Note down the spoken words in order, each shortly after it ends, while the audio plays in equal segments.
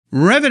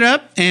Rev it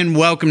up and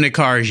welcome to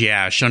Cars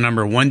Yeah, show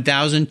number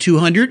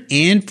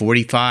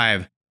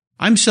 1245.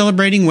 I'm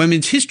celebrating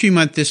Women's History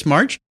Month this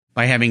March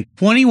by having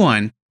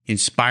 21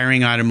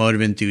 inspiring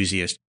automotive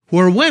enthusiasts who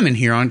are women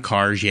here on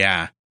Cars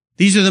Yeah.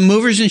 These are the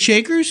movers and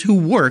shakers who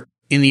work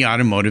in the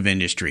automotive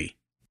industry.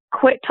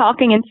 Quit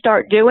talking and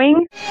start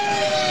doing.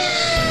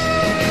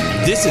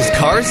 This is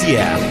Cars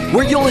Yeah,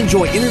 where you'll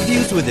enjoy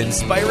interviews with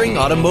inspiring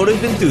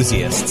automotive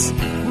enthusiasts.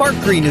 Mark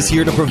Green is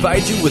here to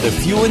provide you with a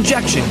fuel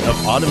injection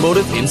of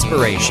automotive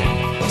inspiration.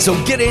 So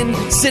get in,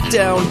 sit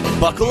down,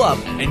 buckle up,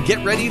 and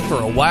get ready for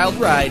a wild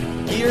ride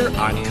here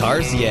on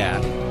Cars Yeah.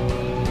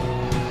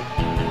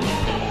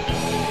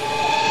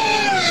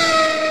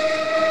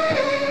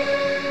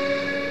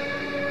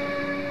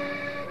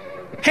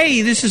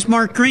 Hey, this is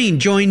Mark Green.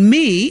 Join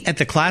me at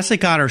the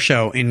Classic Auto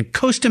Show in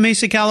Costa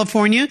Mesa,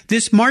 California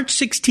this March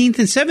 16th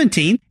and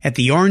 17th at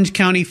the Orange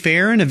County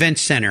Fair and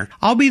Events Center.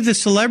 I'll be the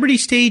celebrity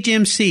stage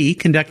MC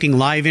conducting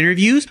live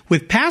interviews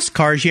with past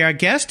Cars Yeah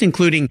guests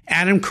including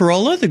Adam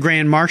Carolla, the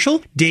Grand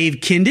Marshal, Dave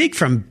Kindig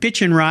from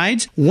Bitchin'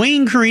 Rides,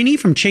 Wayne Carini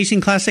from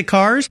Chasing Classic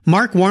Cars,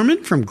 Mark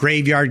Warman from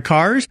Graveyard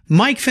Cars,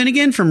 Mike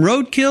Finnegan from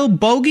Roadkill,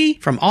 Bogey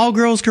from All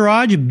Girls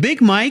Garage,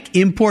 Big Mike,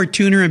 import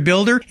tuner and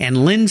builder,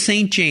 and Lynn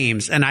St.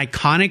 James, an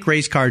iconic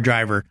race car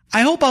driver.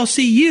 I hope I'll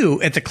see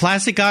you at the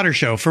Classic Auto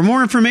Show. For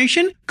more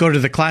information, go to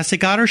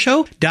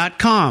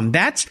theclassicautoshow.com.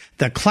 That's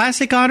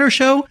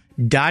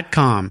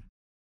theclassicautoshow.com.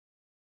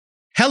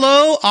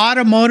 Hello,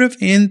 automotive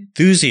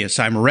enthusiasts.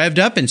 I'm revved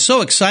up and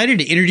so excited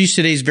to introduce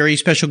today's very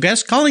special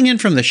guest, calling in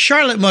from the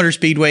Charlotte Motor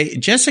Speedway,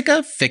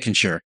 Jessica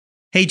Fickenshire.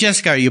 Hey,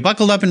 Jessica, are you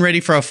buckled up and ready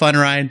for a fun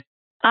ride?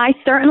 I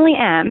certainly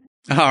am.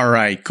 All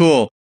right,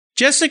 cool.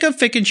 Jessica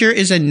Fickenshire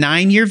is a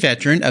 9-year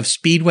veteran of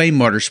Speedway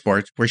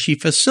Motorsports, where she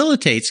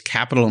facilitates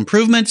capital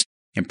improvements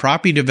and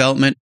property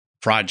development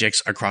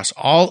projects across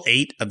all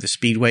 8 of the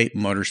Speedway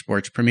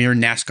Motorsports premier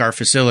NASCAR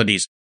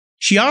facilities.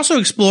 She also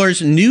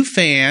explores new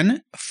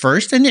fan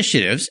first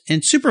initiatives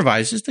and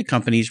supervises the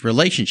company's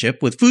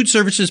relationship with food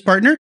services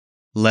partner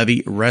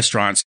Levy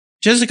Restaurants.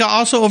 Jessica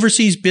also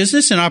oversees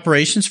business and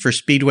operations for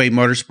Speedway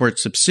Motorsports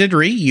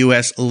subsidiary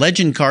U.S.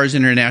 Legend Cars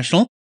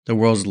International, the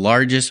world's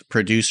largest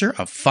producer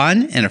of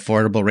fun and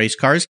affordable race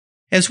cars,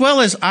 as well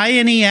as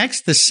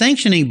INEX, the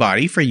sanctioning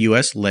body for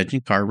U.S.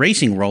 Legend Car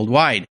Racing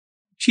worldwide.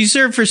 She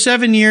served for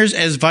 7 years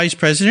as Vice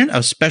President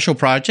of Special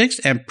Projects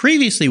and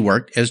previously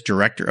worked as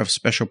Director of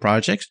Special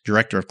Projects,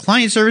 Director of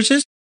Client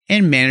Services,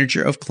 and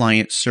Manager of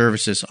Client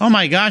Services. Oh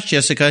my gosh,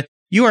 Jessica,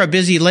 you are a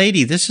busy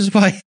lady. This is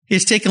why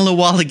it's taken a little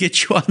while to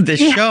get you on this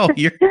show.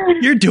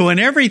 You're doing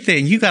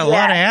everything. You got a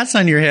lot of hats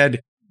on your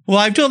head. Well,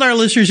 I've told our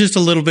listeners just a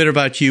little bit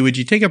about you. Would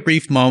you take a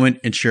brief moment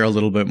and share a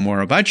little bit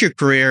more about your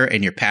career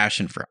and your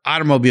passion for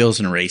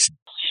automobiles and racing?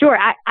 Sure.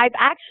 I've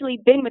actually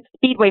been with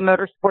Speedway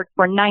Motorsports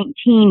for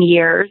 19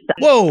 years.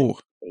 Whoa.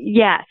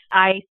 Yes.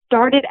 I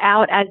started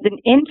out as an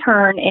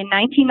intern in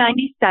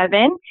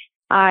 1997.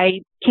 I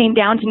came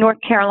down to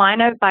North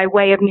Carolina by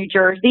way of New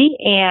Jersey,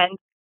 and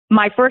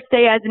my first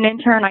day as an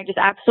intern, I just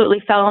absolutely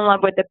fell in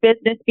love with the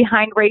business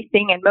behind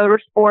racing and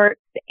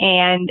motorsports,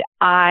 and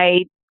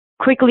I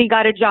quickly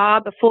got a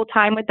job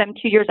full-time with them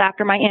 2 years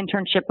after my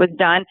internship was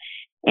done.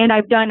 And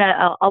I've done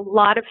a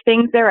lot of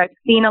things there. I've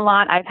seen a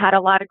lot. I've had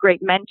a lot of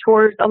great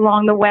mentors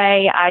along the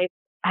way. I've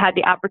had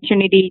the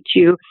opportunity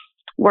to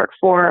work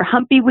for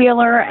Humpy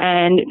Wheeler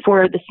and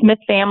for the Smith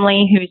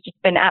family, who's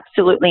just been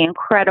absolutely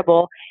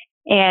incredible.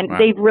 And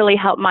They've really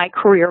helped my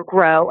career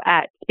grow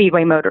at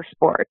Speedway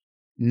Motorsports.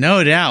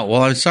 No doubt.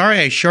 Well, I'm sorry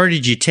I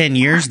shorted you 10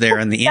 years there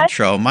in the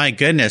intro. My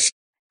goodness.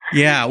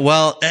 Yeah,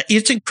 well,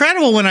 it's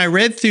incredible when I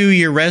read through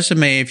your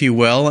resume, if you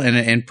will,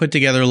 and put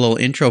together a little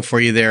intro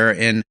for you there.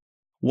 And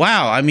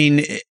wow, I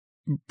mean,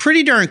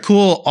 pretty darn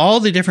cool, all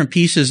the different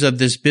pieces of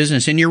this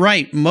business. And you're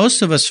right,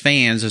 most of us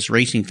fans, as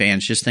racing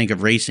fans, just think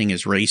of racing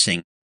as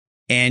racing.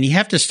 And you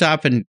have to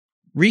stop and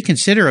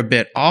reconsider a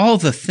bit all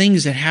the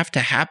things that have to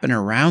happen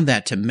around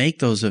that to make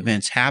those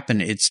events happen.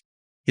 It's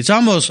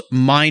almost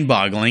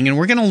mind-boggling. And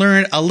we're going to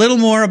learn a little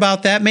more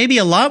about that, maybe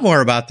a lot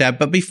more about that.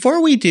 But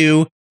before we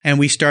do, and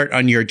we start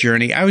on your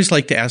journey, I always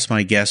like to ask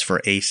my guests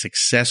for a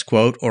success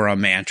quote or a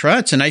mantra.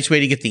 It's a nice way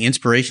to get the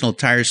inspirational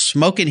tires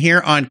smoking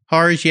here on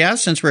Cars Yeah,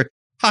 since we're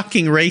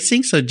talking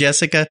racing. So,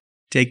 Jessica,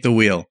 take the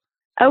wheel.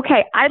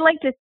 Okay. I'd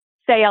like to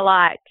say a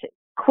lot.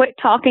 Quit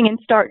talking and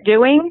start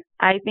doing.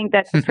 I think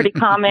that's a pretty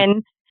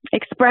common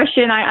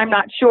expression. I'm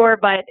not sure,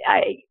 but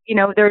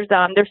there's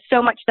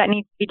so much that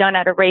needs to be done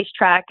at a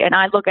racetrack. And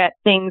I look at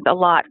things a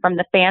lot from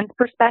the fans'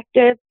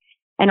 perspective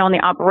and on the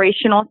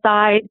operational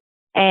side.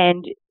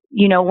 And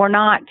we're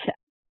not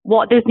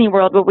Walt Disney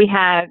World, but we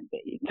have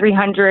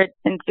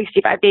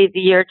 365 days a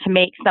year to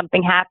make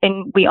something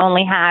happen. We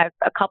only have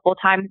a couple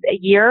times a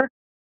year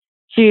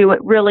to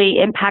really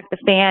impact the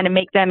fan and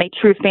make them a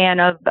true fan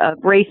of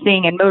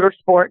racing and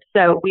motorsports.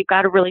 So we've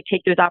got to really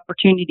take those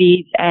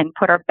opportunities and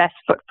put our best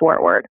foot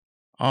forward.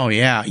 Oh,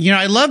 yeah.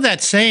 I love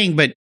that saying,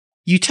 but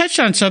you touched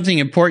on something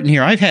important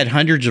here. I've had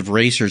hundreds of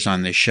racers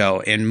on this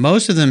show, and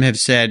most of them have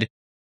said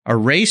a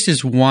race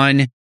is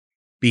won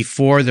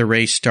before the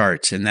race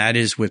starts, and that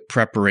is with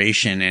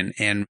preparation.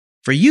 And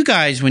for you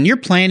guys, when you're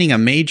planning a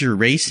major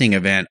racing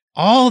event,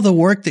 all the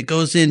work that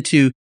goes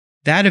into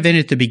that event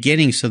at the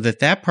beginning so that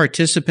that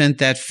participant,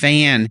 that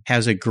fan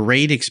has a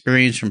great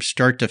experience from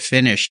start to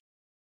finish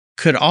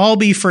could all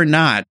be for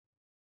naught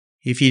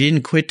if you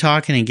didn't quit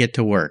talking and get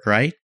to work,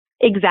 right?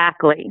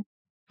 Exactly.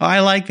 Oh, I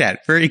like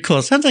that. Very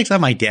cool. Sounds like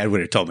something my dad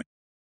would have told me.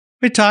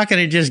 Quit talking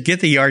and just get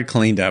the yard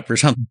cleaned up or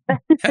something.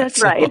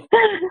 That's right.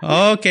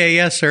 Okay,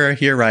 yes, sir.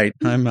 You're right.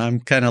 I'm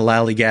kind of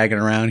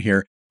lollygagging around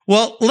here.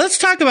 Well, let's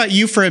talk about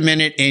you for a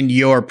minute and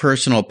your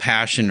personal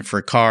passion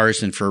for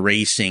cars and for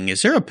racing.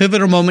 Is there a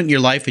pivotal moment in your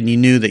life when you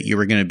knew that you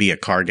were going to be a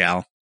car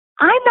gal?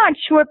 I'm not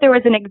sure if there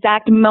was an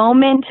exact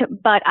moment,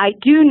 but I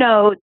do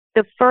know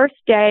the first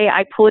day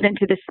I pulled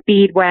into the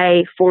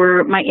Speedway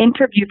for my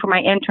interview for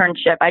my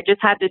internship, I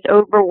just had this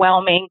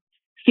overwhelming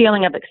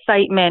feeling of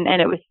excitement,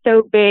 and it was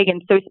so big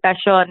and so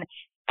special.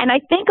 And I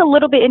think a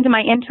little bit into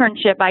my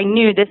internship, I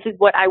knew this is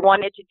what I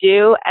wanted to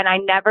do, and I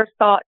never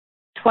thought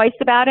twice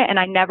about it, and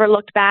I never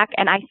looked back,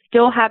 and I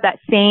still have that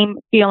same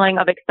feeling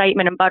of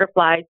excitement and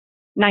butterflies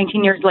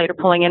 19 years later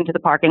pulling into the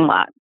parking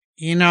lot.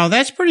 You know,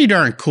 that's pretty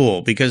darn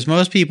cool because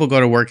most people go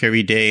to work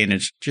every day and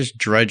it's just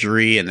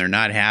drudgery and they're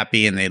not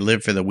happy and they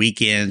live for the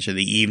weekends or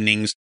the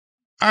evenings.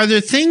 Are there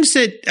things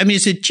that,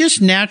 is it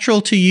just natural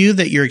to you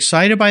that you're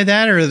excited by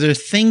that? Or are there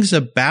things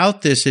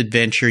about this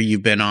adventure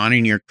you've been on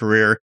in your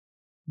career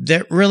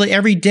that really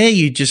every day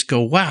you just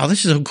go, wow,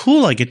 this is so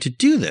cool. I get to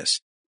do this.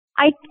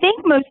 I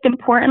think most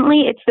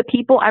importantly, it's the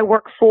people I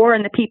work for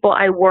and the people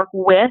I work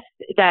with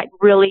that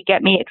really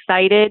get me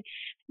excited.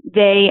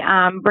 They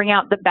bring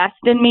out the best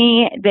in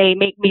me. They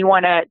make me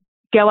want to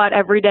go out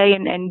every day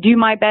and do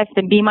my best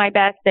and be my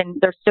best.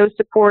 And they're so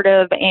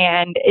supportive.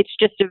 And it's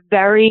just a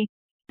very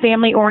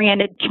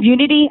family-oriented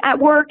community at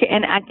work.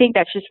 And I think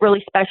that's just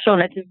really special.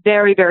 And it's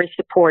very, very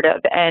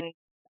supportive. And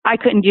I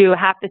couldn't do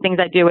half the things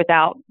I do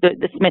without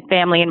the Smith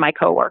family and my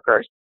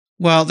coworkers.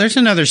 Well, there's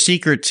another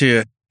secret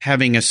to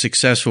having a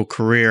successful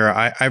career.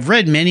 I've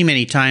read many,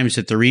 many times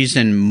that the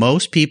reason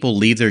most people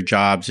leave their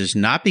jobs is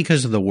not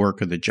because of the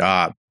work or the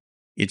job.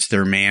 It's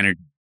their manager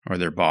or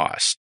their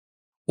boss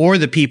or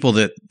the people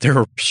that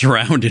they're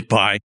surrounded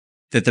by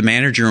that the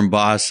manager and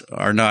boss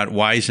are not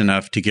wise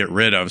enough to get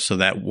rid of so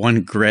that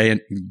one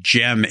great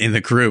gem in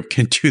the group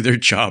can do their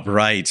job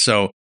right.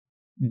 So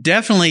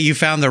definitely you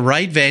found the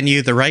right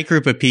venue, the right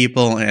group of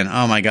people, and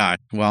oh my God,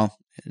 well,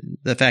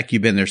 the fact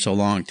you've been there so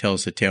long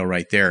tells the tale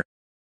right there.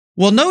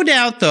 Well, no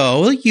doubt,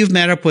 though, you've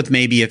met up with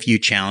maybe a few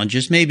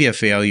challenges, maybe a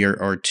failure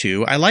or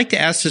two. I like to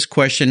ask this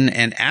question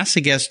and ask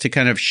the guest to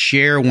kind of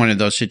share one of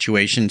those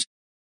situations.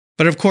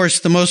 But of course,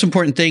 the most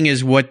important thing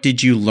is what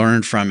did you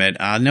learn from it?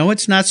 No,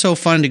 it's not so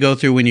fun to go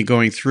through when you're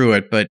going through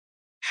it, but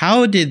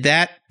how did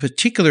that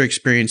particular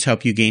experience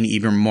help you gain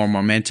even more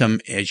momentum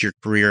as your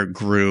career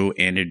grew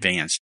and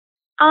advanced?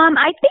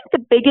 I think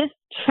the biggest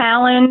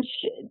challenge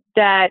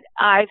that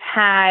I've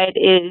had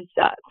is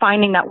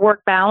finding that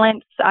work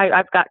balance.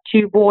 I've got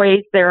two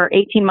boys. They're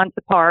 18 months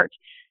apart.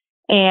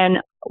 And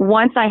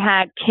once I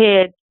had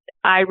kids,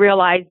 I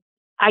realized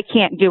I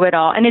can't do it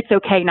all. And it's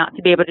okay not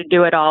to be able to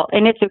do it all.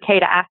 And it's okay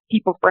to ask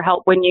people for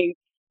help when you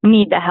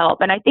need the help.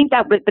 And I think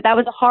that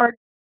was a hard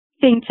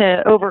thing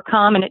to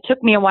overcome. And it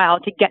took me a while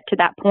to get to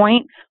that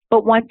point.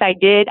 But once I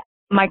did,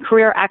 my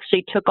career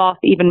actually took off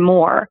even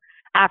more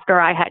after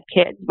I had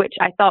kids, which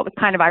I thought was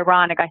kind of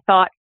ironic. I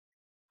thought,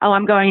 oh,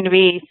 I'm going to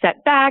be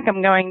set back.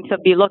 I'm going to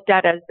be looked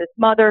at as this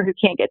mother who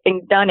can't get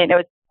things done. And it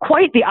was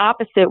quite the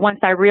opposite once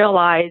I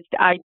realized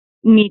I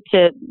need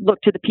to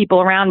look to the people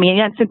around me, and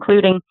that's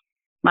including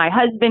my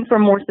husband for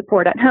more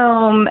support at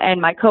home and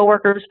my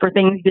coworkers for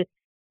things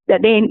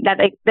that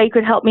they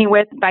could help me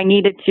with if I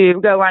needed to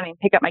go around and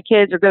pick up my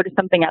kids or go to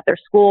something at their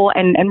school.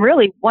 And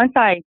really, once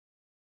I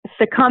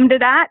succumbed to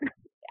that,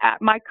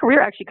 my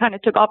career actually kind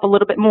of took off a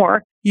little bit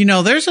more. You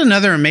know, there's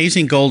another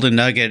amazing golden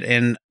nugget,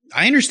 and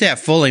I understand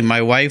fully.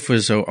 My wife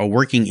was a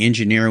working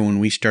engineer when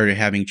we started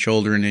having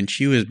children, and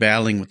she was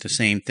battling with the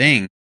same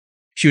thing.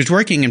 She was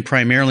working in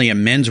primarily a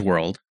men's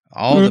world.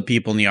 All the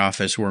people in the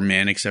office were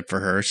men except for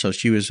her, so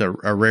she was a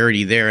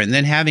rarity there. And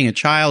then having a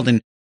child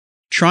and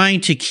trying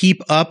to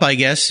keep up, I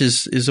guess,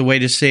 is a way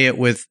to say it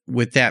with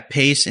that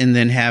pace, and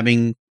then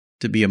having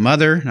to be a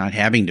mother, not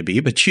having to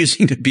be, but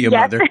choosing to be a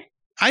mother.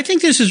 I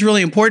think this is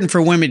really important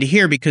for women to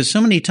hear because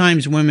so many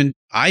times women,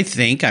 I've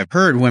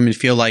heard women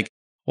feel like,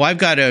 well, I've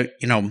got to,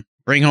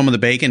 bring home the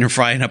bacon and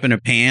fry it up in a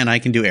pan. I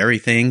can do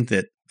everything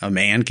that a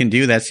man can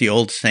do. That's the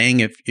old saying,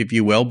 if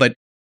you will. But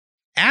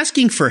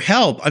asking for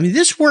help,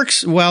 this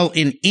works well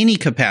in any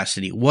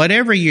capacity.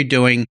 Whatever you're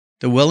doing,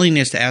 the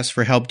willingness to ask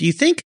for help. Do you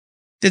think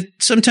that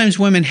sometimes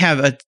women have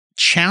a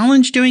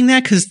challenge doing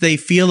that because they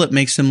feel it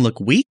makes them look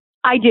weak?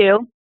 I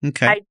do.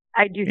 Okay.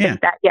 I do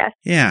think that, yes.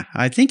 Yeah,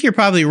 I think you're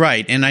probably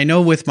right. And I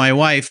know with my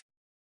wife,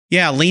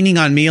 leaning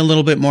on me a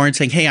little bit more and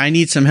saying, hey, I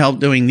need some help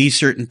doing these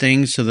certain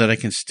things so that I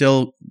can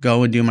still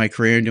go and do my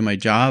career and do my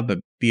job, but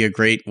be a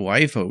great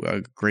wife,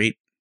 a great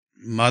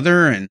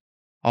mother, and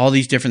all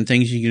these different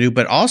things you can do,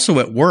 but also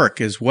at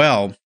work as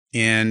well.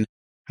 And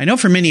I know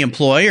for many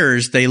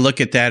employers, they look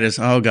at that as,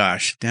 oh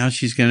gosh, now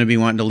she's going to be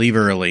wanting to leave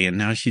early, and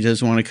now she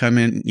doesn't want to come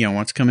in,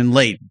 wants to come in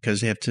late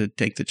because they have to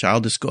take the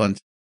child to school.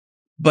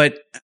 But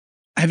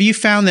have you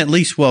found that at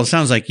least, well, it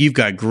sounds like you've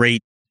got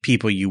great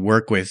people you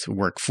work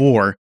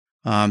for,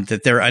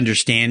 that they're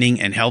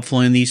understanding and helpful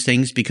in these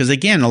things? Because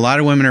again, a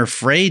lot of women are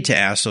afraid to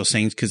ask those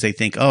things because they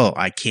think, oh,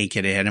 I can't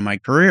get ahead in my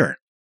career.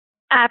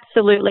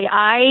 Absolutely.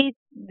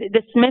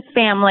 The Smith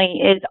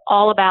family is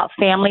all about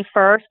family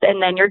first and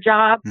then your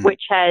job,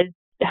 which has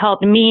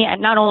helped me,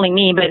 and not only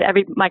me, but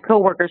my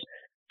coworkers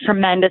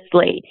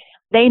tremendously.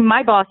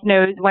 My boss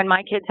knows when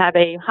my kids have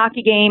a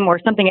hockey game or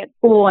something at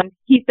school, and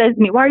he says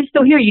to me, "Why are you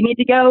still here? You need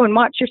to go and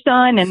watch your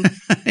son." And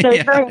so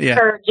it's very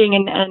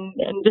encouraging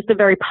and just a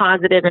very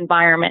positive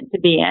environment to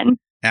be in.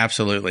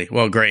 Absolutely.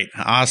 Well, great.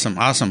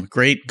 Awesome.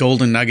 Great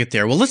golden nugget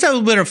there. Well, let's have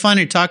a bit of fun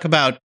and talk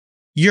about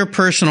your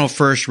personal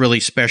first really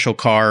special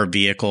car or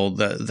vehicle,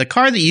 the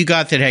car that you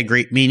got that had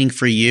great meaning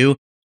for you,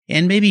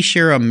 and maybe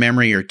share a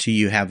memory or two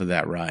you have of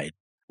that ride.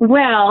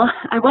 Well,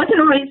 I wasn't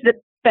always the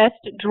best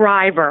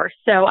driver,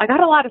 so I got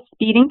a lot of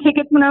speeding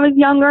tickets when I was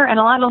younger and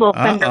a lot of little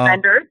fender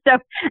benders. So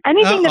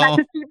anything that I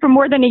could see for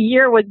more than a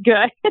year was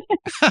good.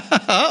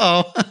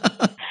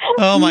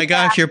 Oh my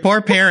gosh, your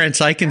poor parents.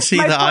 I can see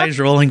the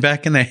eyes rolling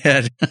back in the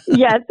head.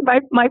 Yes,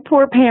 my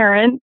poor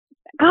parents.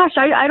 Gosh,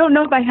 I don't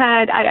know if I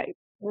had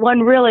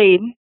one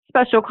really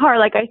special car.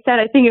 Like I said,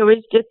 I think it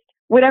was just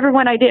whatever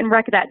one I didn't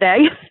wreck that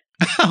day.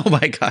 Oh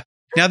my God.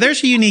 Now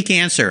there's a unique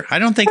answer. I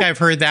don't think I've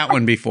heard that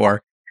one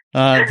before.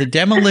 The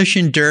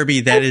demolition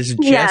derby, that is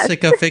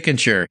Jessica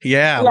Fickenshire.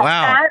 Yeah,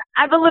 wow. I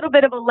have a little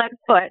bit of a lead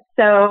foot,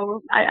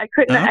 so I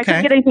couldn't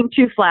get anything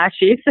too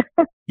flashy.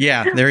 So.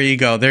 Yeah, there you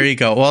go.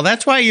 Well,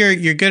 that's why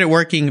you're good at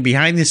working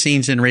behind the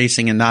scenes in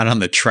racing and not on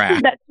the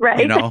track. That's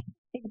right.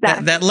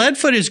 Exactly. That lead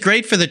foot is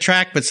great for the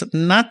track, but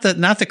not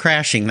the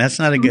crashing. That's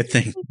not a good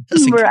thing.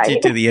 Doesn't get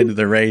you to the end of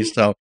the race.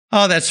 So,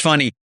 that's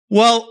funny.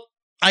 Well,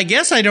 I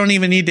guess I don't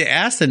even need to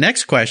ask the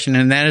next question,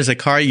 and that is a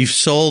car you've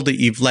sold that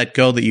you've let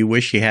go that you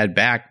wish you had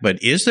back.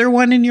 But is there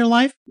one in your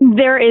life?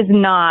 There is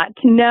not.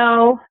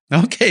 No.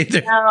 Okay.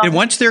 And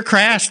once they're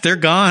crashed, they're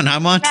gone.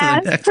 I'm on to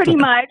the next pretty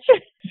one. much.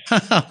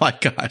 Oh, my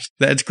gosh.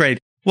 That's great.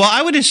 Well,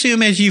 I would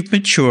assume as you've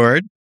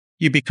matured,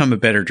 you become a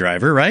better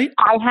driver, right?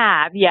 I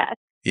have, yes.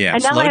 Yeah,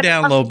 slow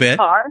down a little bit.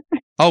 Car.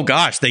 Oh,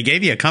 gosh. They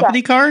gave you a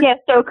company car? Yeah,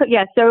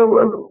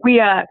 so we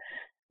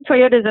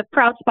Toyota is a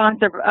proud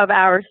sponsor of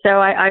ours, so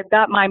I've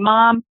got my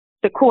mom's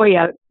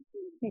Sequoia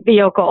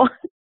vehicle,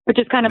 which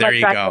is kind of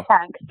like driving a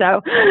tank. So,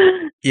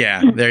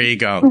 yeah, there you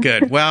go.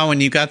 Good. Well, when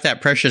you got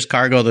that precious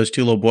cargo, those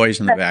two little boys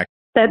in the back.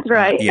 That's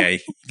right. You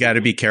got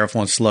to be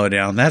careful and slow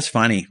down. That's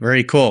funny.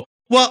 Very cool.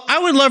 Well, I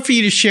would love for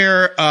you to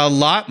share a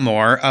lot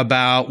more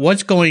about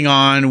what's going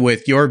on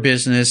with your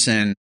business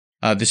and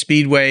the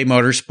Speedway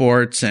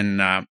Motorsports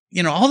and,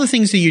 all the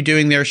things that you're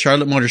doing there,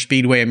 Charlotte Motor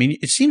Speedway. I mean,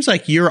 it seems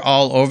like you're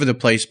all over the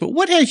place, but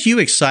what has you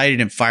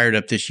excited and fired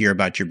up this year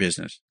about your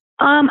business?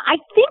 I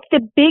think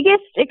the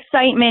biggest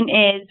excitement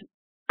is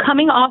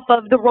coming off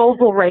of the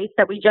Roval race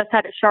that we just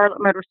had at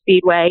Charlotte Motor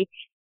Speedway.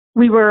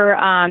 We were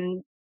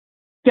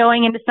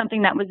going into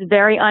something that was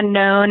very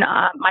unknown.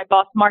 My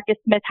boss, Marcus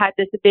Smith, had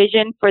this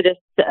vision for this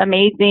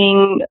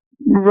amazing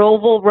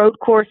Roval road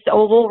course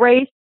oval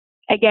race.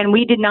 Again,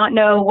 we did not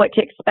know what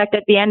to expect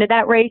at the end of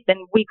that race,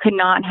 and we could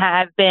not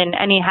have been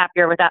any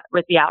happier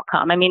with the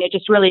outcome. I mean, it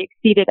just really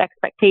exceeded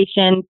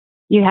expectations.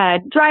 You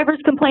had drivers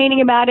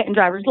complaining about it and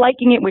drivers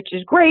liking it, which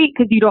is great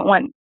because you don't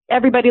want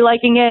everybody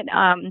liking it.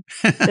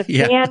 The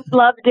fans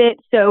loved it.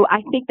 So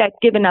I think that's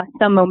given us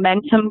some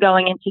momentum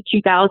going into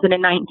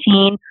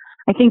 2019.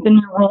 I think the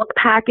new rules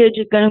package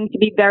is going to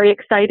be very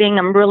exciting.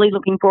 I'm really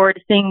looking forward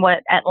to seeing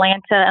what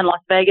Atlanta and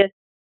Las Vegas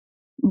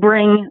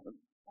bring,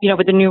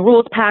 with the new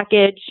rules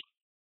package.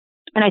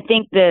 And I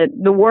think the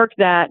work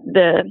that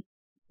the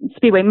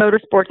Speedway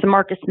Motorsports and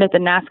Marcus Smith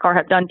and NASCAR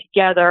have done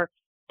together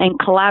and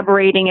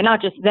collaborating, and not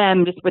just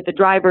them, just with the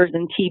drivers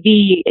and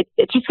TV,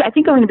 it's just, I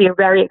think, going to be a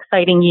very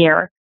exciting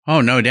year.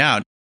 Oh, no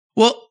doubt.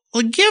 Well,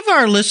 give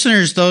our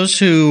listeners, those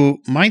who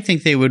might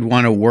think they would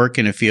want to work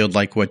in a field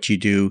like what you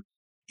do,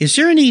 is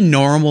there any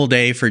normal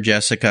day for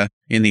Jessica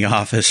in the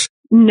office?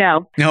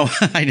 No,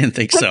 I didn't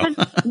think so.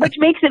 Which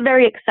makes it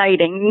very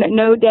exciting.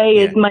 No day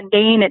is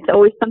mundane. It's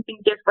always something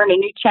different, a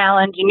new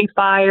challenge, a new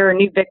fire, a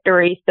new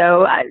victory.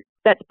 So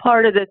that's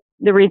part of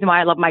the reason why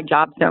I love my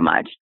job so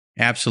much.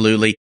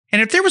 Absolutely.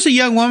 And if there was a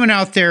young woman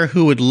out there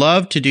who would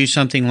love to do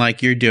something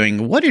like you're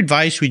doing, what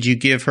advice would you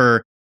give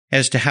her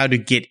as to how to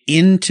get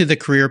into the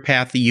career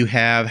path that you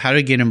have, how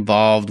to get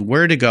involved,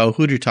 where to go,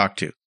 who to talk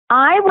to?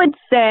 I would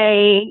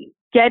say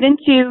get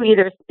into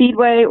either a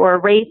speedway or a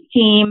race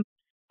team.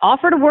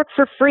 Offer to work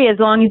for free as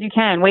long as you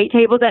can. Wait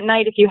tables at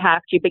night if you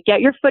have to, but get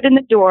your foot in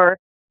the door.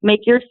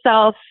 Make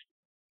yourself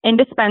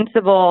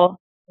indispensable.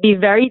 Be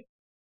very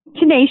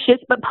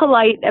tenacious but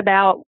polite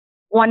about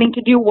wanting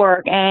to do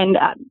work, and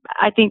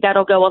I think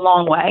that'll go a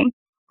long way.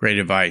 Great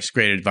advice.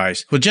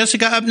 Well,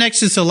 Jessica, up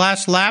next is the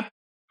last lap.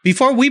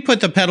 Before we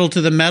put the pedal to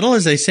the metal,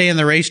 as they say in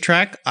the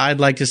racetrack, I'd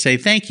like to say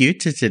thank you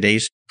to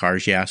today's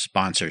Cars Yeah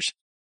sponsors.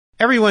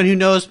 Everyone who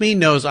knows me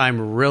knows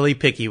I'm really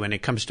picky when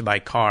it comes to my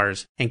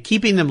cars and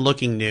keeping them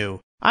looking new.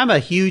 I'm a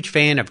huge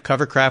fan of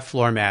Covercraft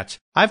floor mats.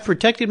 I've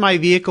protected my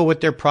vehicle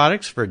with their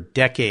products for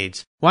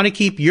decades. Want to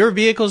keep your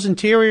vehicle's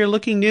interior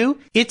looking new?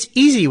 It's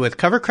easy with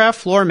Covercraft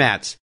floor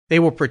mats. They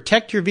will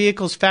protect your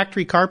vehicle's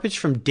factory carpets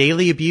from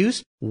daily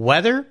abuse,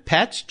 weather,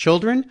 pets,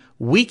 children,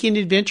 weekend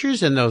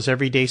adventures, and those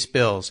everyday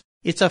spills.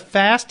 It's a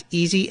fast,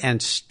 easy,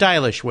 and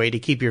stylish way to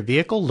keep your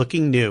vehicle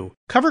looking new.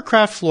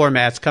 Covercraft floor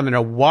mats come in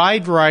a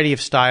wide variety of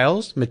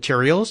styles,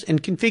 materials,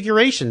 and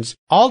configurations,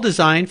 all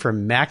designed for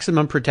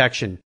maximum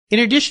protection. In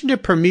addition to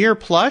Premier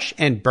Plush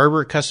and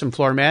Berber custom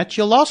floor mats,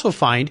 you'll also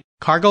find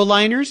cargo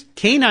liners,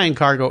 canine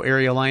cargo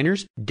area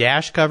liners,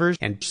 dash covers,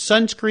 and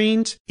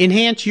sunscreens.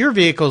 Enhance your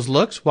vehicle's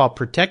looks while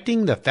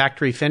protecting the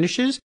factory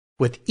finishes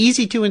with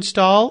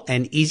easy-to-install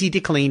and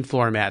easy-to-clean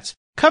floor mats.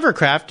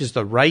 Covercraft is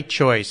the right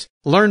choice.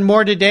 Learn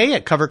more today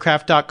at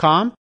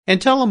covercraft.com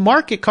and tell them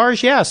Mark at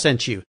Cars Yeah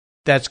sent you.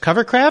 That's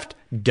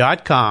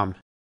covercraft.com.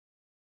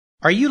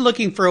 Are you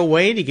looking for a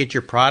way to get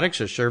your products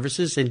or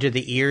services into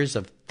the ears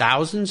of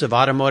thousands of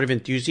automotive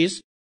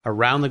enthusiasts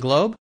around the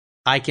globe?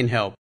 I can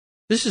help.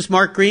 This is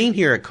Mark Green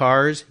here at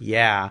Cars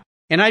Yeah,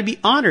 and I'd be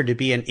honored to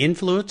be an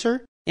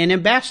influencer and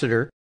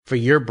ambassador for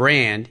your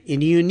brand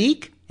in a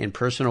unique and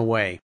personal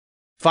way.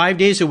 5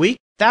 days a week,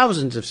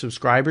 thousands of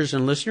subscribers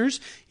and listeners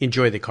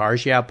enjoy the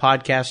Cars Yeah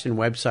podcast and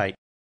website.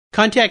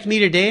 Contact me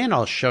today and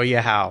I'll show you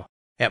how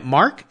at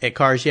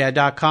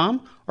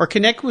mark@carsyeah.com or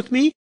connect with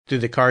me through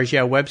the Cars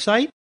Yeah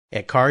website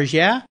at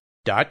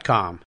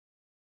carsyeah.com.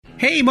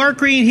 Hey, Mark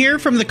Green here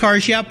from the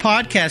Cars Yeah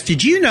podcast.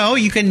 Did you know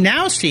you can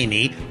now see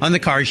me on the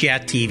Cars Yeah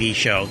TV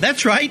show?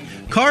 That's right.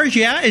 Cars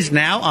Yeah is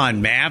now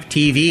on MAV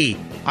TV.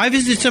 I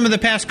visit some of the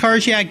past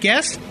Cars Yeah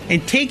guests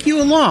and take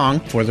you along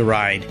for the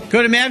ride.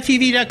 Go to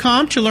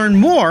mavtv.com to learn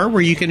more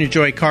where you can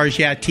enjoy Cars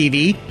Yeah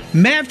TV.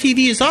 MAV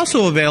TV is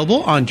also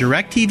available on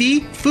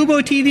DirecTV,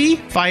 Fubo TV,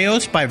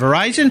 Fios by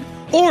Verizon,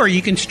 or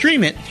you can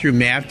stream it through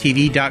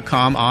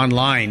mavtv.com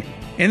online.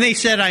 And they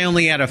said I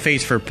only had a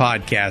face for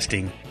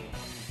podcasting.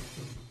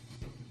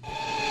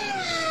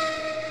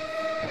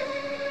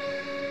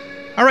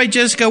 All right,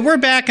 Jessica, we're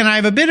back, and I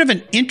have a bit of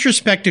an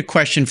introspective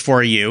question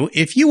for you.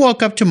 If you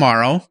woke up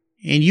tomorrow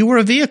and you were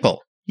a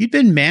vehicle, you'd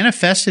been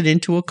manifested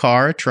into a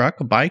car, a truck,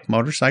 a bike,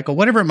 motorcycle,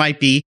 whatever it might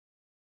be,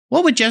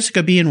 what would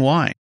Jessica be and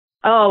why?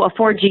 Oh, a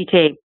Ford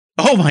GT.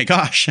 Oh, my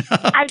gosh.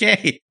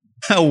 Okay.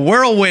 A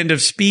whirlwind of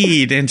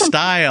speed and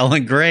style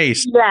and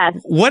grace. Yes.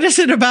 What is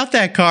it about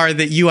that car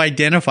that you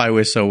identify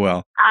with so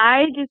well?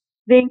 I just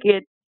think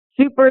it's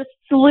super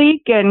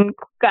sleek, and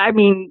I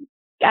mean,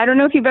 I don't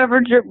know if you've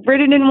ever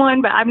ridden in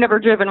one, but I've never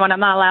driven one. I'm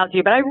not allowed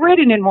to, but I've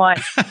ridden in one,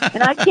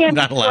 and I can't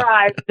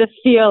describe the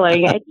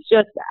feeling. It's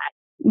just,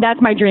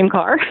 that's my dream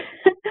car.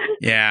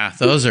 Yeah,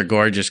 those are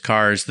gorgeous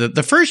cars.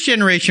 The first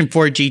generation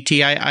Ford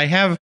GT, I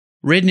have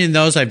ridden in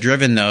those. I've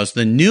driven those.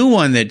 The new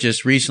one that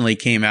just recently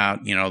came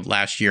out,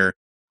 last year,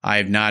 I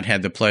have not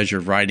had the pleasure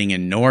of riding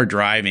in nor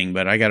driving,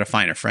 but I got to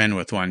find a friend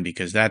with one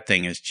because that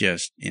thing is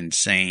just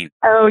insane.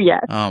 Oh,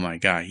 yes. Oh, my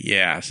God.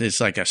 Yeah, it's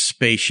like a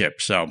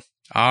spaceship. So,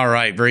 all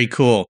right, very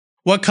cool.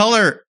 What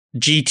color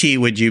GT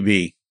would you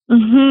be?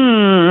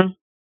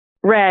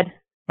 Red.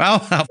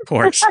 Well, of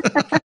course.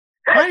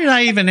 Why did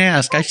I even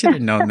ask? I should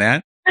have known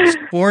that.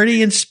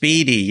 Sporty and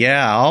speedy.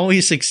 Yeah,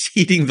 always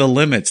exceeding the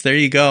limits. There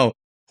you go.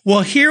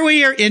 Well, here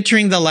we are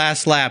entering the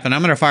last lap, and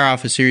I'm going to fire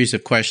off a series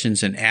of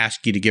questions and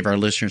ask you to give our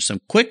listeners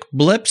some quick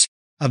blips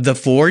of the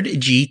Ford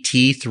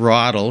GT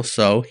throttle.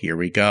 So here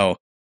we go.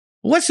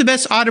 What's the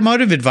best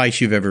automotive advice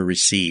you've ever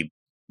received?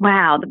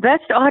 Wow, the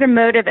best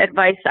automotive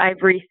advice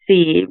I've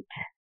received.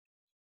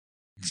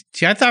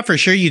 See, I thought for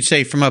sure you'd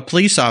say from a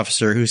police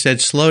officer who said,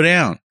 slow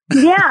down.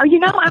 Yeah,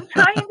 I'm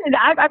trying to.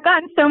 I've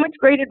gotten so much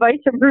great advice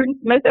from Bruton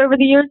Smith over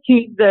the years.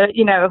 He's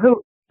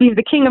he's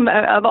the king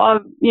of all,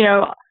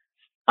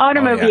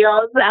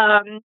 automobiles. Oh,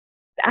 yeah.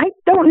 I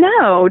don't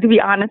know, to be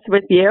honest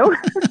with you.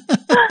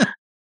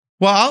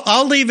 Well,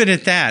 I'll leave it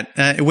at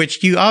that,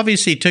 which you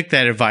obviously took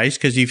that advice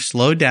because you've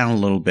slowed down a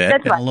little bit.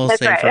 That's right. A little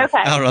safer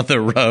out on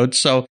the road.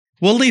 So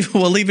we'll leave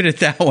it at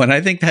that one.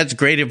 I think that's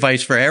great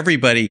advice for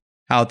everybody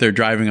out there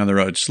driving on the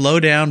road. Slow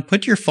down,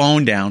 put your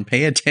phone down,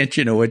 pay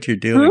attention to what you're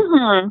doing.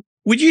 Mm-hmm.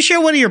 Would you share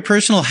one of your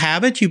personal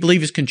habits you believe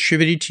has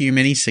contributed to your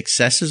many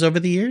successes over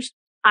the years?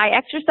 I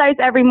exercise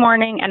every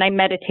morning and I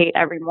meditate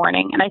every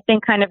morning. And I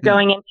think kind of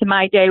going into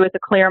my day with a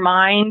clear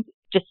mind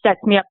just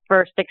sets me up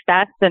for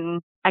success,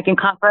 and I can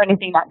conquer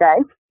anything that day.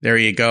 There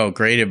you go.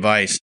 Great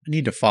advice. I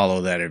need to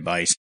follow that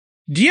advice.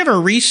 Do you have a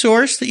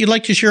resource that you'd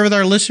like to share with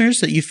our listeners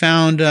that you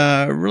found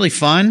really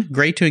fun,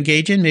 great to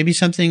engage in, maybe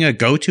something a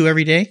go-to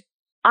every day?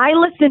 I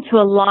listen to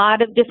a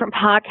lot of different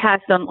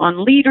podcasts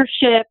on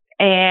leadership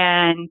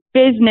and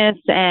business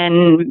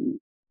and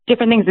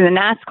different things in the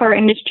NASCAR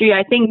industry.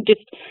 I think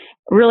just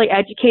really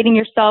educating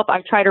yourself.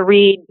 I try to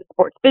read the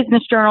Sports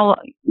Business Journal,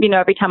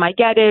 every time I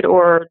get it,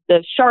 or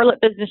the Charlotte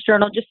Business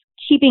Journal, just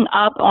keeping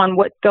up on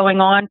what's going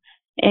on,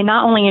 and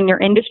not only in your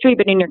industry,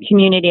 but in your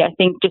community. I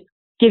think just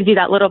gives you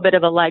that little bit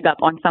of a leg up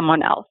on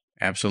someone else.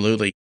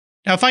 Absolutely.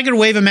 Now, if I could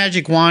wave a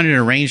magic wand and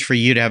arrange for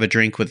you to have a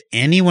drink with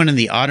anyone in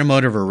the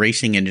automotive or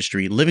racing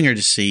industry, living or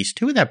deceased,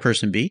 who would that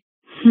person be?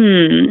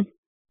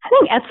 I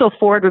think Edsel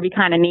Ford would be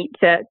kind of neat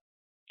to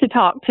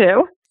talk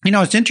to. You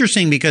know, it's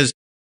interesting because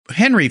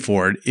Henry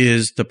Ford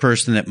is the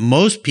person that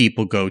most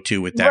people go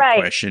to with that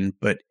question.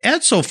 But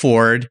Edsel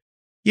Ford,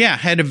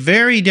 had a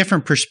very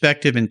different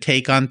perspective and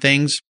take on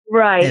things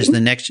as the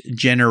next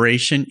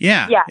generation.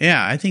 Yeah.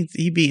 I think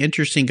he'd be an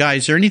interesting guy.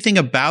 Is there anything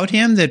about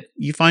him that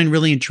you find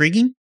really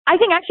intriguing? I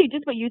think actually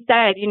just what you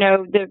said,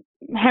 the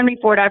Henry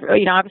Ford,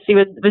 obviously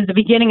was the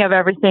beginning of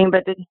everything,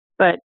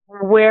 but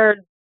where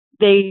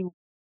they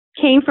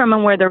came from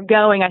and where they're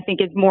going, I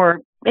think is more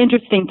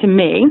interesting to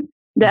me.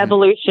 The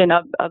evolution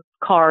of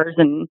cars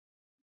and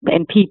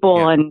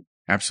people and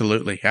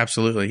absolutely.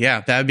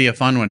 Yeah, that'd be a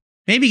fun one.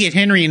 Maybe get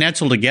Henry and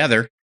Edsel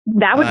together.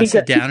 That would be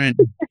sit good. down and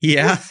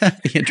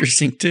that'd be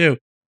interesting too.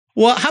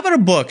 Well, how about a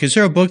book? Is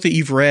there a book that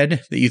you've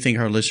read that you think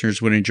our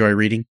listeners would enjoy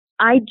reading?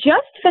 I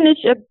just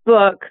finished a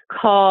book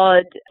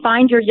called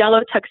Find Your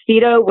Yellow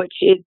Tuxedo, which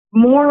is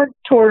more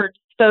towards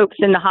folks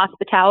in the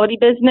hospitality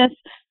business.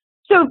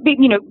 So,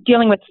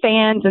 dealing with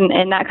fans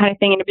and that kind of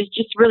thing. And it was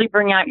just really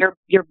bringing out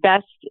your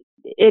best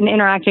in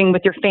interacting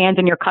with your fans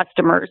and your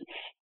customers.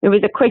 It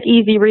was a quick,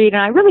 easy read,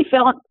 and I really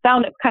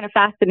found it kind of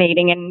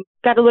fascinating and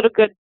got a little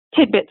good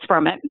tidbits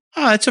from it.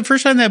 Oh, it's the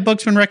first time that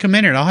book's been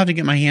recommended. I'll have to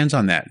get my hands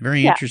on that.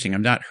 Very interesting.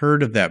 I've not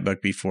heard of that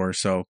book before,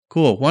 so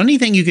cool. Well,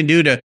 anything you can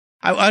do to,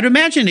 I'd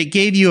imagine it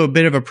gave you a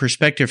bit of a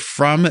perspective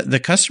from the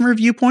customer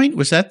viewpoint.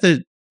 Was that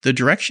the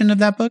direction of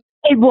that book?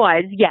 It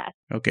was, yes.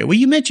 Okay. Well,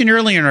 you mentioned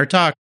earlier in our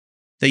talk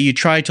that you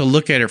try to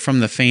look at it from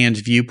the fan's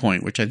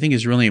viewpoint, which I think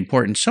is really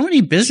important. So many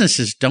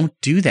businesses don't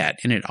do that,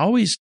 and it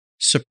always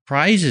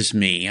surprises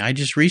me. I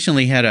just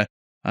recently had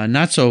a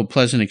not so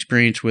pleasant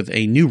experience with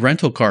a new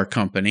rental car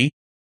company,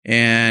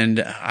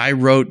 and I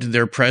wrote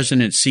their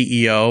president,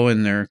 CEO,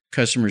 and their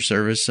customer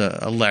service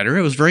a letter.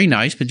 It was very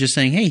nice, but just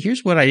saying, hey,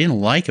 here's what I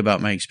didn't like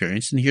about my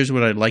experience, and here's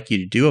what I'd like you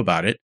to do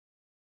about it.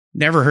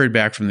 Never heard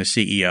back from the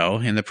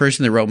CEO, and the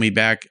person that wrote me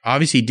back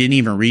obviously didn't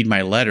even read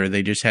my letter.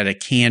 They just had a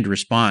canned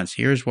response.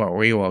 Here's what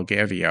we will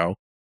give you.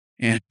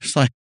 And it's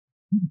like,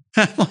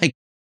 I'm like,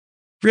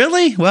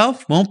 really?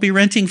 Well, won't be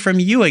renting from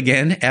you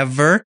again,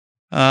 ever.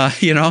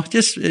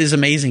 Just is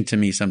amazing to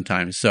me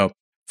sometimes. So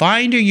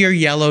Find Your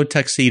Yellow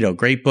Tuxedo.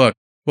 Great book.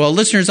 Well,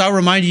 listeners, I'll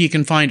remind you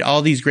can find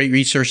all these great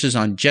resources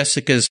on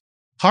Jessica's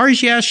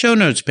Cars Yeah show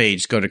notes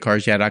page. Go to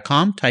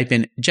carsyeah.com, type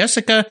in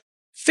Jessica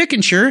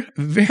Fickenscher,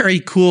 very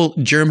cool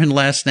German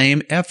last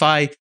name,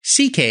 Fickenscher.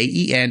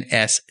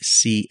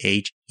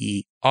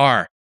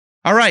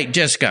 All right,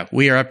 Jessica,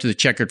 we are up to the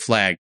checkered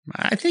flag.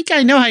 I think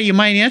I know how you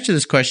might answer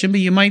this question,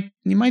 but you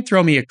might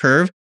throw me a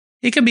curve.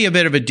 It can be a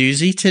bit of a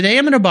doozy. Today,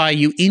 I'm going to buy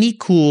you any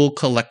cool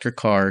collector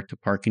car to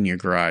park in your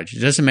garage. It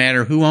doesn't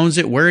matter who owns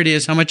it, where it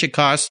is, how much it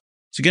costs.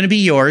 It's going to be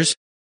yours,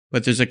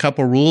 but there's a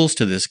couple rules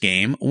to this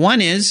game.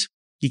 One is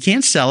you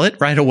can't sell it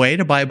right away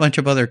to buy a bunch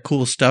of other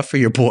cool stuff for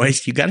your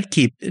boys. You got to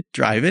keep it,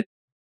 drive it.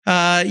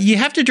 You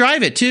have to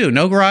drive it too.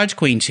 No garage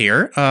queens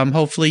here.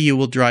 Hopefully you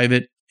will drive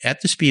it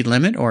at the speed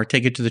limit or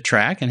take it to the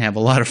track and have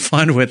a lot of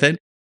fun with it.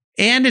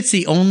 And it's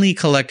the only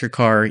collector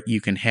car you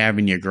can have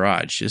in your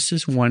garage. This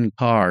is one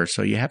car,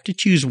 so you have to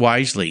choose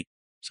wisely.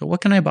 So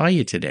what can I buy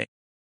you today?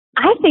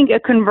 I think a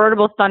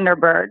convertible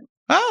Thunderbird.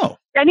 Oh.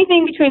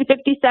 Anything between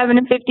 57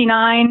 and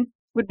 59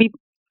 would be,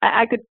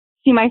 I could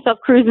see myself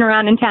cruising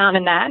around in town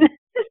in that.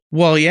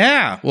 Well,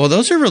 yeah. Well,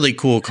 those are really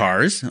cool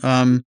cars.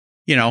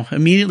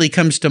 Immediately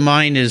comes to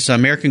mind is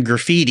American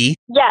Graffiti.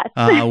 Yes.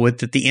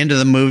 With at the end of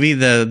the movie,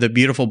 the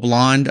beautiful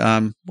blonde.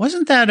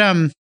 Wasn't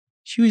that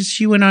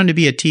she went on to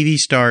be a TV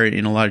star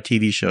in a lot of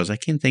TV shows. I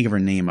can't think of her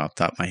name off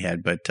the top of my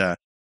head, but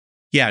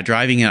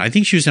driving in. I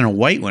think she was in a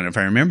white one if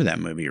I remember that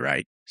movie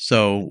right.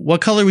 So,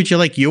 what color would you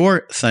like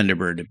your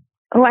Thunderbird?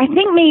 Oh, I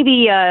think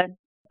maybe a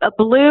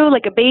blue,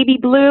 like a baby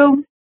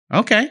blue.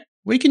 Okay,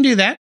 we can do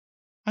that.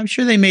 I'm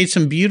sure they made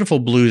some beautiful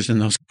blues in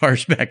those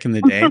cars back in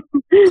the day.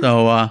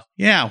 So,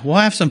 we'll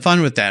have some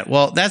fun with that.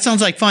 Well, that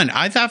sounds like fun.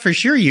 I thought for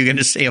sure you were going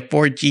to say a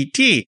Ford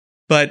GT.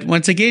 But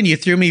once again, you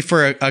threw me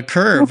for a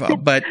curve.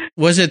 But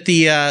was it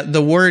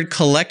the word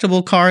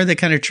collectible car that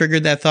kind of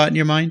triggered that thought in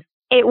your mind?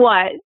 It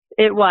was.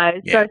 Yeah.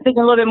 So I was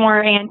thinking a little bit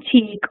more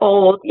antique,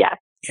 old. Yes.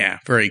 Yeah,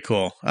 very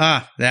cool.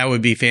 That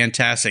would be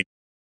fantastic.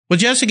 Well,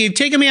 Jessica, you've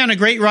taken me on a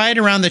great ride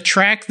around the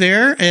track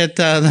there at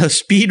the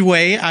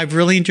Speedway. I've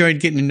really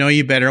enjoyed getting to know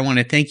you better. I want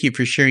to thank you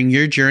for sharing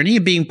your journey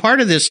and being part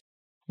of this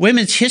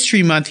Women's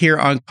History Month here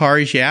on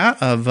Cars Yeah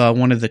of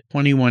one of the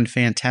 21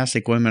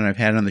 fantastic women I've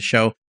had on the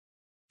show.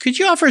 Could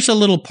you offer us a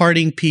little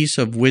parting piece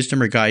of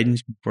wisdom or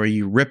guidance before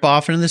you rip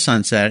off into the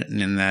sunset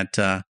and in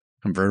that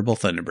convertible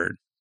Thunderbird?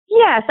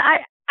 Yes,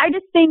 I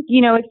just think,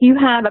 if you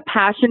have a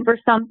passion for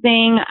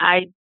something,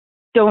 I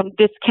don't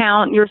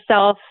discount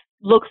yourself.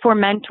 Look for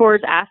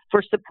mentors, ask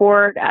for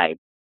support.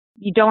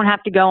 You don't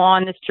have to go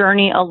on this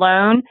journey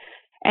alone.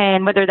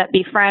 And whether that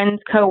be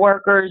friends,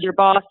 coworkers, your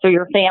boss, or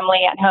your family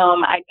at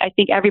home, I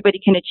think everybody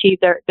can achieve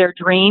their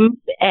dreams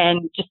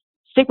and just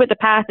stick with the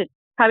path. It's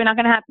probably not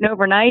going to happen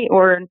overnight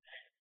or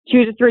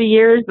 2 to 3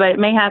 years, but it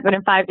may happen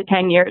in 5 to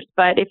 10 years.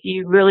 But if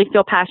you really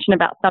feel passionate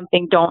about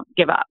something, don't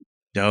give up.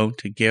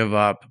 Don't give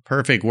up.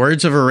 Perfect.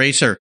 Words of a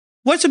racer.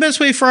 What's the best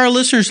way for our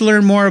listeners to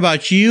learn more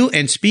about you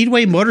and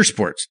Speedway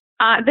Motorsports?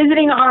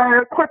 Visiting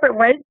our corporate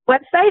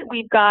website,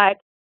 we've got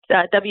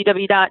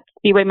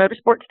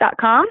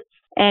www.speedwaymotorsports.com,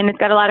 and it's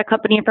got a lot of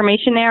company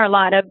information there, a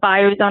lot of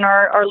bios on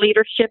our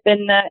leadership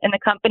in the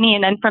company,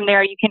 and then from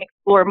there you can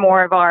explore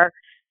more of our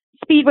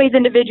speedways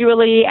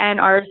individually and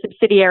our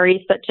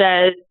subsidiaries such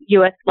as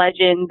US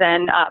Legends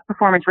and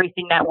Performance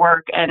Racing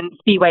Network and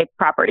Speedway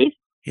Properties.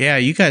 Yeah,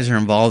 you guys are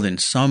involved in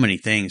so many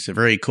things. They're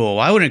very cool.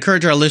 I would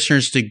encourage our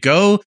listeners to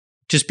go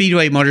to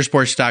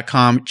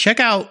speedwaymotorsports.com. Check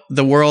out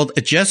the world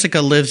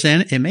Jessica lives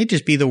in. It may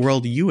just be the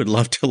world you would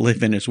love to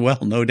live in as well,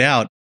 no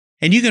doubt.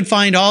 And you can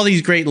find all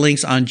these great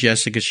links on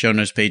Jessica's show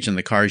notes page on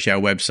the Cars Yeah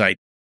website.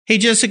 Hey,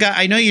 Jessica,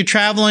 I know you're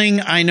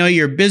traveling. I know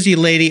you're a busy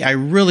lady. I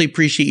really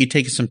appreciate you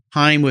taking some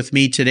time with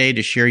me today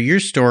to share your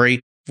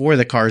story for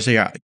the Cars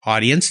Yeah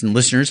audience and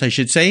listeners, I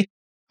should say.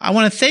 I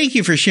want to thank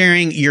you for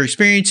sharing your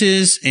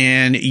experiences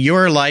and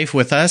your life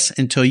with us.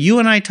 Until you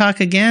and I talk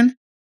again,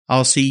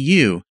 I'll see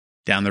you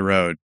down the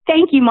road.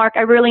 Thank you, Mark.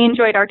 I really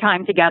enjoyed our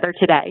time together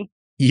today.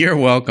 You're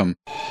welcome.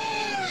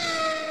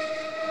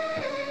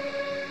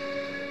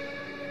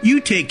 You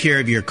take care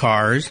of your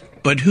cars,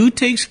 but who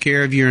takes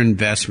care of your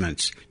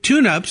investments?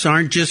 Tune-ups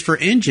aren't just for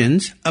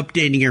engines.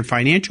 Updating your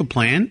financial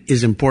plan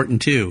is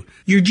important too.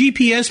 Your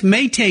GPS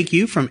may take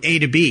you from A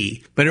to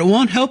B, but it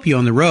won't help you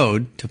on the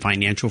road to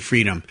financial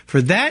freedom.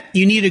 For that,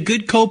 you need a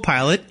good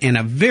co-pilot and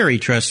a very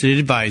trusted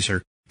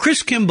advisor.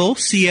 Chris Kimball,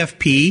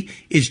 CFP,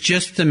 is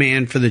just the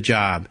man for the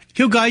job.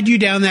 He'll guide you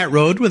down that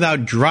road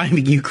without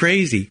driving you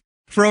crazy.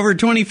 For over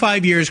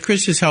 25 years,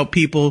 Chris has helped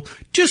people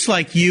just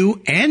like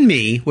you and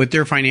me with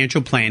their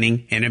financial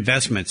planning and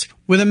investments.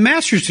 With a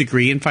master's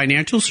degree in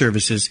financial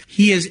services,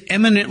 he is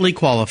eminently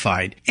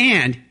qualified,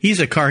 and he's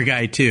a car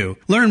guy too.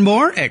 Learn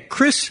more at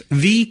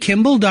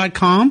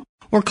chrisvkimball.com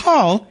or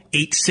call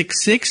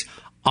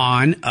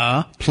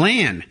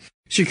 866-ON-A-PLAN.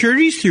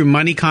 Securities through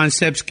Money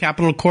Concepts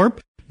Capital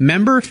Corp.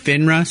 Member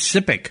FINRA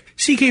SIPC.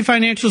 CK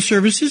Financial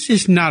Services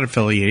is not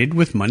affiliated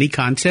with Money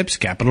Concepts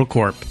Capital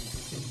Corp.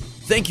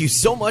 Thank you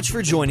so much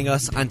for joining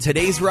us on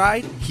today's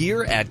ride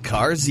here at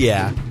Cars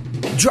Yeah.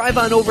 Drive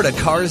on over to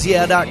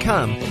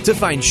carsyeah.com to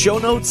find show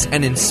notes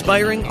and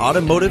inspiring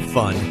automotive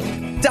fun.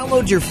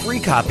 Download your free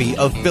copy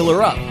of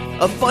Filler Up,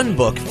 a fun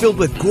book filled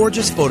with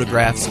gorgeous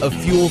photographs of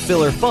fuel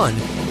filler fun,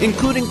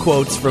 including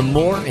quotes from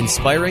more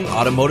inspiring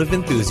automotive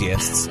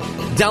enthusiasts.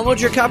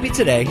 Download your copy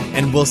today,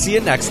 and we'll see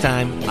you next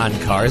time on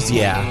Cars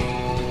Yeah.